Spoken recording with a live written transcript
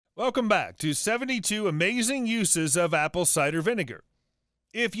Welcome back to 72 Amazing Uses of Apple Cider Vinegar.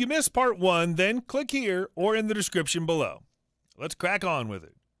 If you missed part 1, then click here or in the description below. Let's crack on with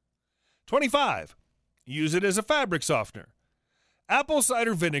it. 25. Use it as a fabric softener. Apple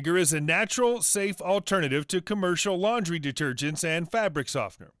cider vinegar is a natural, safe alternative to commercial laundry detergents and fabric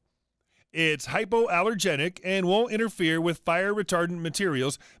softener. It's hypoallergenic and won't interfere with fire-retardant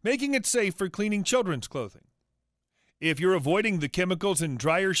materials, making it safe for cleaning children's clothing. If you're avoiding the chemicals in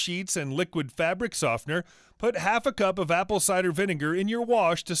dryer sheets and liquid fabric softener, put half a cup of apple cider vinegar in your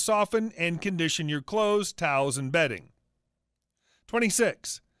wash to soften and condition your clothes, towels, and bedding.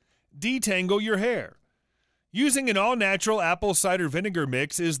 26. Detangle your hair. Using an all-natural apple cider vinegar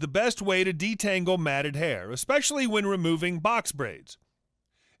mix is the best way to detangle matted hair, especially when removing box braids.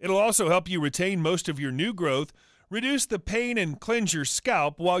 It'll also help you retain most of your new growth, reduce the pain, and cleanse your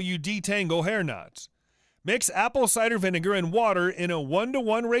scalp while you detangle hair knots. Mix apple cider vinegar and water in a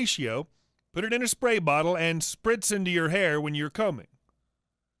 1-to-1 ratio, put it in a spray bottle, and spritz into your hair when you're combing.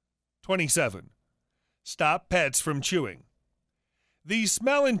 27. Stop pets from chewing. The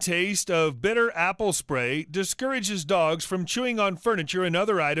smell and taste of bitter apple spray discourages dogs from chewing on furniture and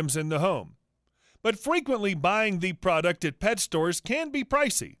other items in the home. But frequently buying the product at pet stores can be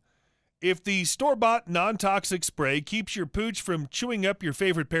pricey. If the store-bought non-toxic spray keeps your pooch from chewing up your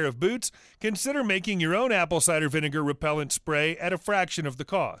favorite pair of boots, consider making your own apple cider vinegar repellent spray at a fraction of the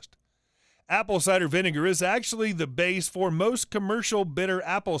cost. Apple cider vinegar is actually the base for most commercial bitter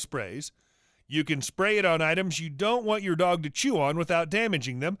apple sprays. You can spray it on items you don't want your dog to chew on without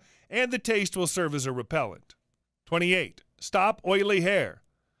damaging them, and the taste will serve as a repellent. 28. Stop oily hair.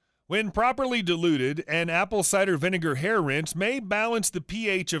 When properly diluted, an apple cider vinegar hair rinse may balance the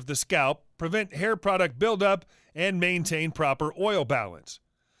pH of the scalp, prevent hair product buildup, and maintain proper oil balance.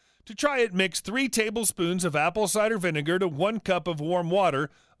 To try it, mix 3 tablespoons of apple cider vinegar to 1 cup of warm water,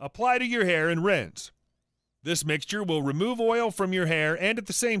 apply to your hair, and rinse. This mixture will remove oil from your hair and at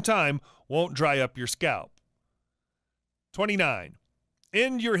the same time won't dry up your scalp. 29.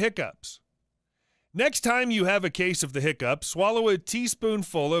 End your hiccups. Next time you have a case of the hiccup, swallow a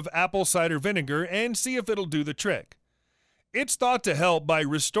teaspoonful of apple cider vinegar and see if it'll do the trick. It's thought to help by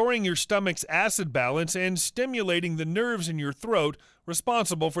restoring your stomach's acid balance and stimulating the nerves in your throat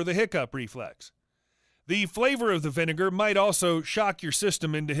responsible for the hiccup reflex. The flavor of the vinegar might also shock your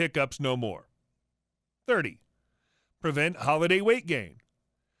system into hiccups no more. 30. Prevent holiday weight gain.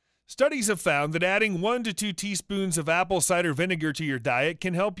 Studies have found that adding 1 to 2 teaspoons of apple cider vinegar to your diet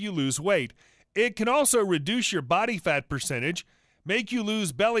can help you lose weight. It can also reduce your body fat percentage, make you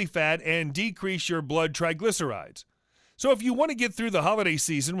lose belly fat, and decrease your blood triglycerides. So if you want to get through the holiday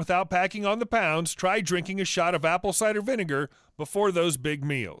season without packing on the pounds, try drinking a shot of apple cider vinegar before those big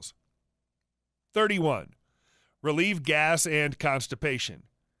meals. 31. Relieve gas and constipation.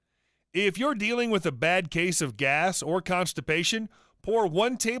 If you're dealing with a bad case of gas or constipation, pour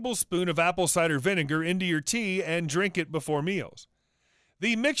 1 tablespoon of apple cider vinegar into your tea and drink it before meals.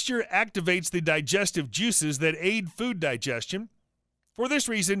 The mixture activates the digestive juices that aid food digestion. For this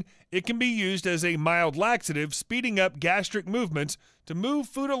reason, it can be used as a mild laxative, speeding up gastric movements to move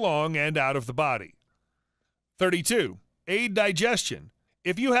food along and out of the body. 32. Aid digestion.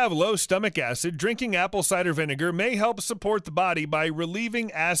 If you have low stomach acid, drinking apple cider vinegar may help support the body by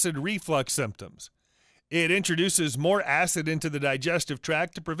relieving acid reflux symptoms. It introduces more acid into the digestive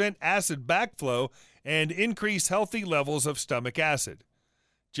tract to prevent acid backflow and increase healthy levels of stomach acid.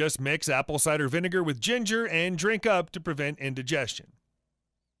 Just mix apple cider vinegar with ginger and drink up to prevent indigestion.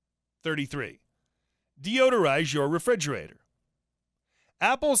 33. Deodorize your refrigerator.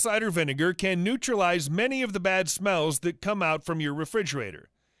 Apple cider vinegar can neutralize many of the bad smells that come out from your refrigerator.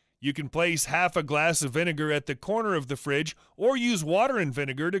 You can place half a glass of vinegar at the corner of the fridge or use water and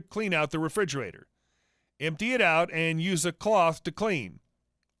vinegar to clean out the refrigerator. Empty it out and use a cloth to clean.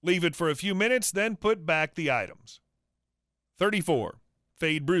 Leave it for a few minutes, then put back the items. 34.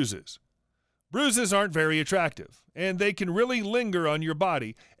 Fade bruises. Bruises aren't very attractive, and they can really linger on your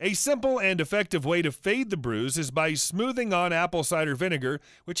body. A simple and effective way to fade the bruise is by smoothing on apple cider vinegar,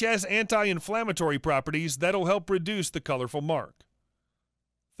 which has anti-inflammatory properties that'll help reduce the colorful mark.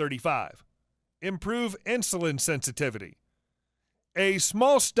 35. Improve insulin sensitivity. A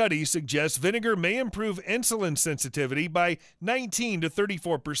small study suggests vinegar may improve insulin sensitivity by 19 to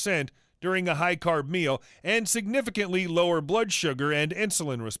 34% during a high-carb meal and significantly lower blood sugar and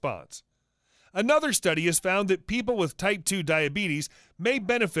insulin response. Another study has found that people with type 2 diabetes may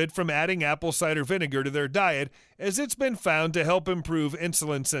benefit from adding apple cider vinegar to their diet, as it's been found to help improve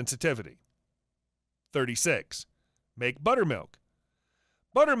insulin sensitivity. 36. Make buttermilk.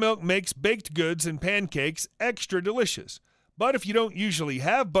 Buttermilk makes baked goods and pancakes extra delicious. But if you don't usually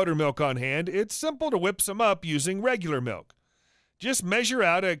have buttermilk on hand, it's simple to whip some up using regular milk. Just measure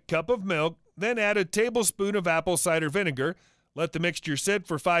out a cup of milk, then add a tablespoon of apple cider vinegar. Let the mixture sit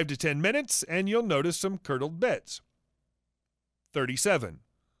for 5 to 10 minutes, and you'll notice some curdled bits. 37.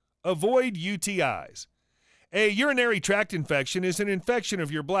 Avoid UTIs. A urinary tract infection is an infection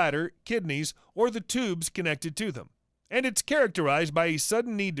of your bladder, kidneys, or the tubes connected to them, and it's characterized by a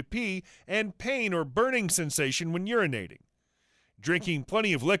sudden need to pee and pain or burning sensation when urinating. Drinking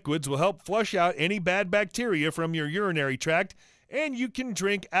plenty of liquids will help flush out any bad bacteria from your urinary tract, and you can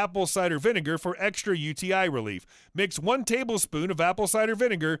drink apple cider vinegar for extra UTI relief. Mix 1 tablespoon of apple cider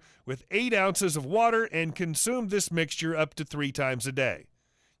vinegar with 8 ounces of water and consume this mixture up to 3 times a day.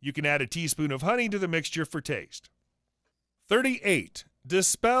 You can add a teaspoon of honey to the mixture for taste. 38.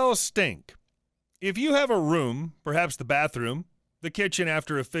 Dispel stink. If you have a room, perhaps the bathroom, the kitchen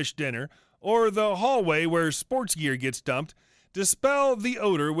after a fish dinner, or the hallway where sports gear gets dumped, dispel the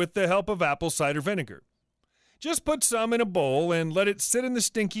odor with the help of apple cider vinegar. Just put some in a bowl and let it sit in the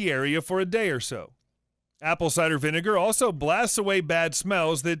stinky area for a day or so. Apple cider vinegar also blasts away bad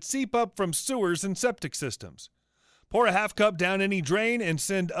smells that seep up from sewers and septic systems. Pour a half cup down any drain and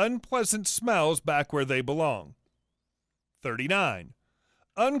send unpleasant smells back where they belong. 39.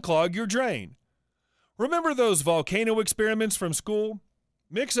 Unclog your drain. Remember those volcano experiments from school?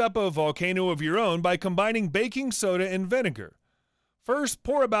 Mix up a volcano of your own by combining baking soda and vinegar. First,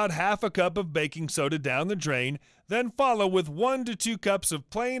 pour about half a cup of baking soda down the drain, then follow with 1 to 2 cups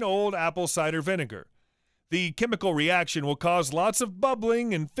of plain old apple cider vinegar. The chemical reaction will cause lots of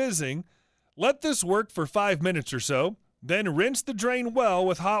bubbling and fizzing. Let this work for 5 minutes or so, then rinse the drain well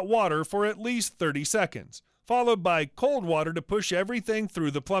with hot water for at least 30 seconds, followed by cold water to push everything through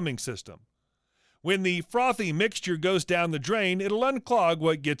the plumbing system. When the frothy mixture goes down the drain, it'll unclog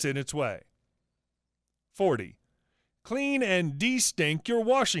what gets in its way. 40. Clean and de-stink your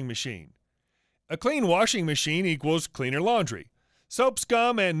washing machine. A clean washing machine equals cleaner laundry. Soap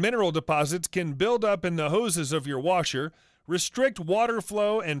scum and mineral deposits can build up in the hoses of your washer, restrict water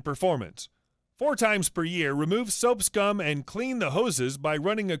flow and performance. 4 times per year, remove soap scum and clean the hoses by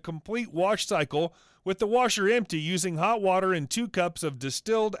running a complete wash cycle with the washer empty using hot water and 2 cups of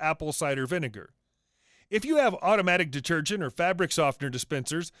distilled apple cider vinegar. If you have automatic detergent or fabric softener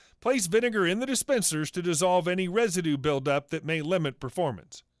dispensers, place vinegar in the dispensers to dissolve any residue buildup that may limit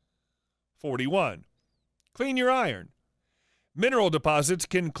performance. 41. Clean your iron. Mineral deposits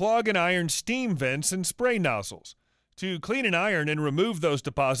can clog an iron's steam vents and spray nozzles. To clean an iron and remove those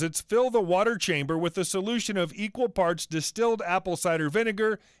deposits, fill the water chamber with a solution of equal parts distilled apple cider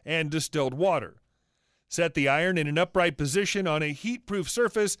vinegar and distilled water. Set the iron in an upright position on a heat-proof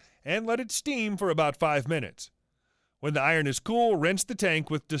surface and let it steam for about 5 minutes. When the iron is cool, rinse the tank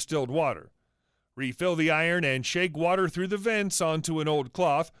with distilled water. Refill the iron and shake water through the vents onto an old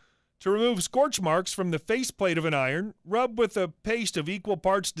cloth. To remove scorch marks from the faceplate of an iron, rub with a paste of equal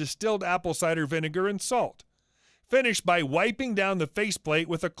parts distilled apple cider vinegar and salt. Finish by wiping down the faceplate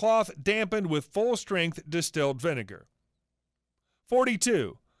with a cloth dampened with full-strength distilled vinegar.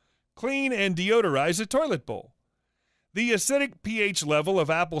 42. Clean and deodorize a toilet bowl. The acidic pH level of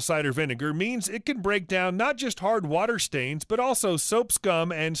apple cider vinegar means it can break down not just hard water stains, but also soap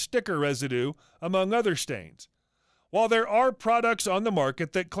scum and sticker residue, among other stains. While there are products on the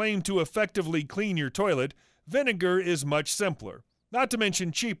market that claim to effectively clean your toilet, vinegar is much simpler, not to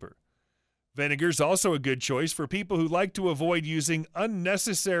mention cheaper. Vinegar is also a good choice for people who like to avoid using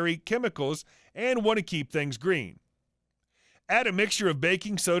unnecessary chemicals and want to keep things green. Add a mixture of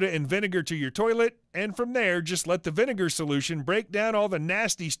baking soda and vinegar to your toilet, and from there, just let the vinegar solution break down all the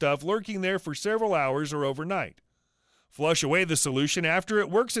nasty stuff lurking there for several hours or overnight. Flush away the solution after it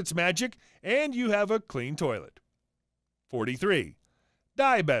works its magic, and you have a clean toilet. 43.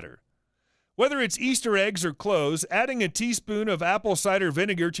 Dye better. Whether it's Easter eggs or clothes, adding a teaspoon of apple cider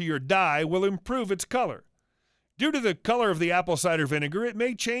vinegar to your dye will improve its color. Due to the color of the apple cider vinegar, it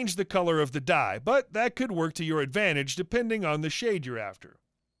may change the color of the dye, but that could work to your advantage depending on the shade you're after.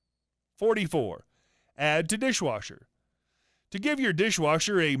 44. Add to dishwasher. To give your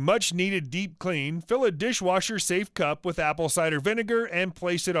dishwasher a much-needed deep clean, fill a dishwasher-safe cup with apple cider vinegar and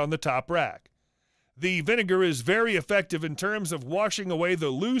place it on the top rack. The vinegar is very effective in terms of washing away the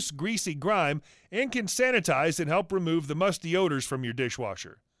loose, greasy grime and can sanitize and help remove the musty odors from your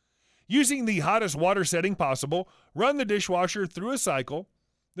dishwasher. Using the hottest water setting possible, run the dishwasher through a cycle.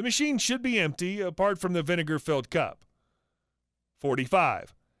 The machine should be empty apart from the vinegar-filled cup.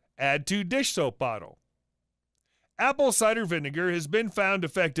 45. Add to dish soap bottle. Apple cider vinegar has been found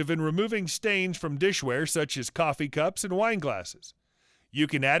effective in removing stains from dishware such as coffee cups and wine glasses. You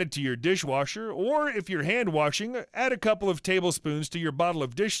can add it to your dishwasher, or if you're hand washing, add a couple of tablespoons to your bottle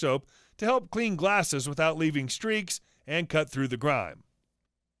of dish soap to help clean glasses without leaving streaks and cut through the grime.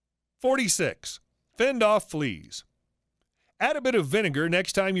 46. Fend off fleas. Add a bit of vinegar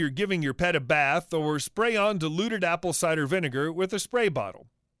next time you're giving your pet a bath, or spray on diluted apple cider vinegar with a spray bottle.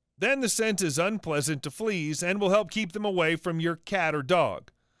 Then the scent is unpleasant to fleas and will help keep them away from your cat or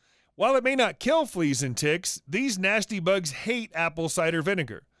dog. While it may not kill fleas and ticks, these nasty bugs hate apple cider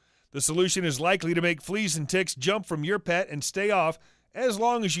vinegar. The solution is likely to make fleas and ticks jump from your pet and stay off as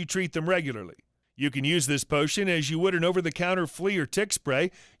long as you treat them regularly. You can use this potion as you would an over-the-counter flea or tick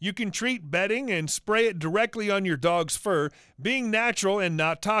spray. You can treat bedding and spray it directly on your dog's fur. Being natural and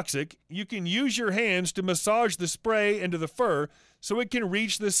not toxic, you can use your hands to massage the spray into the fur so it can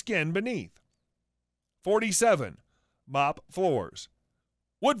reach the skin beneath. 47. Mop floors.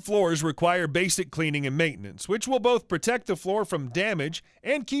 Wood floors require basic cleaning and maintenance, which will both protect the floor from damage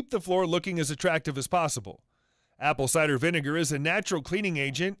and keep the floor looking as attractive as possible. Apple cider vinegar is a natural cleaning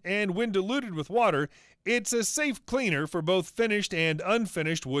agent, and when diluted with water, it's a safe cleaner for both finished and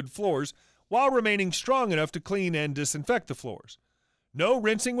unfinished wood floors, while remaining strong enough to clean and disinfect the floors. No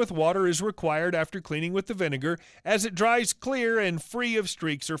rinsing with water is required after cleaning with the vinegar, as it dries clear and free of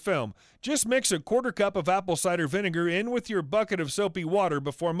streaks or film. Just mix a quarter cup of apple cider vinegar in with your bucket of soapy water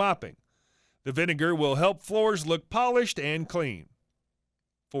before mopping. The vinegar will help floors look polished and clean.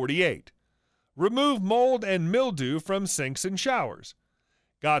 48. Remove mold and mildew from sinks and showers.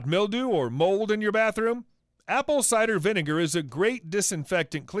 Got mildew or mold in your bathroom? Apple cider vinegar is a great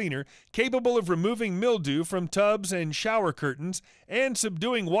disinfectant cleaner, capable of removing mildew from tubs and shower curtains and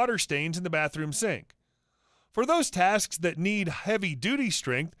subduing water stains in the bathroom sink. For those tasks that need heavy-duty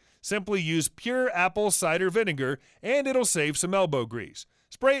strength, simply use pure apple cider vinegar and it'll save some elbow grease.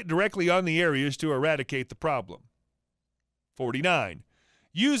 Spray it directly on the areas to eradicate the problem. 49.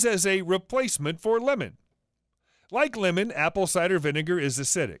 Use as a replacement for lemon. Like lemon, apple cider vinegar is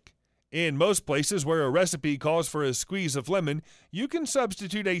acidic. In most places where a recipe calls for a squeeze of lemon, you can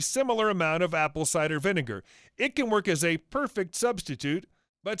substitute a similar amount of apple cider vinegar. It can work as a perfect substitute,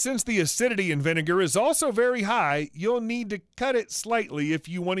 but since the acidity in vinegar is also very high, you'll need to cut it slightly if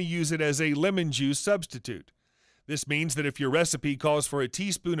you want to use it as a lemon juice substitute. This means that if your recipe calls for a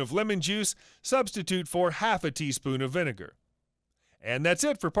teaspoon of lemon juice, substitute for half a teaspoon of vinegar. And that's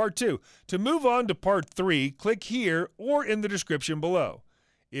it for part 2. To move on to part 3, click here or in the description below.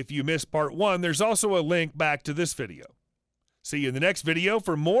 If you missed part 1, there's also a link back to this video. See you in the next video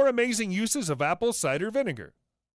for more amazing uses of apple cider vinegar.